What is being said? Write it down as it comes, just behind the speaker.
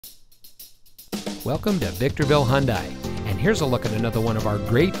Welcome to Victorville Hyundai, and here's a look at another one of our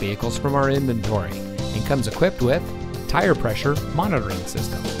great vehicles from our inventory, and comes equipped with tire pressure monitoring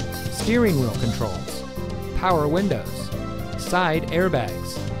system, steering wheel controls, power windows, side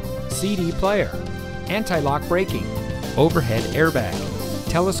airbags, CD player, anti-lock braking, overhead airbag,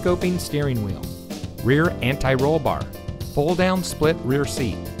 telescoping steering wheel, rear anti-roll bar, fold-down split rear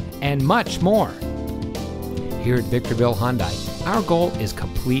seat, and much more. Here at Victorville Hyundai, our goal is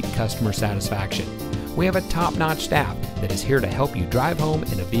complete customer satisfaction. We have a top-notch staff that is here to help you drive home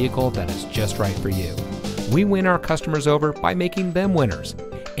in a vehicle that is just right for you. We win our customers over by making them winners.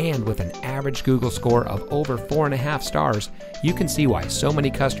 And with an average Google score of over 4.5 stars, you can see why so many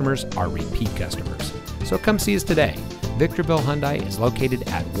customers are repeat customers. So come see us today. Victorville Hyundai is located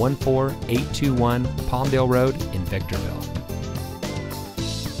at 14821 Palmdale Road in Victorville.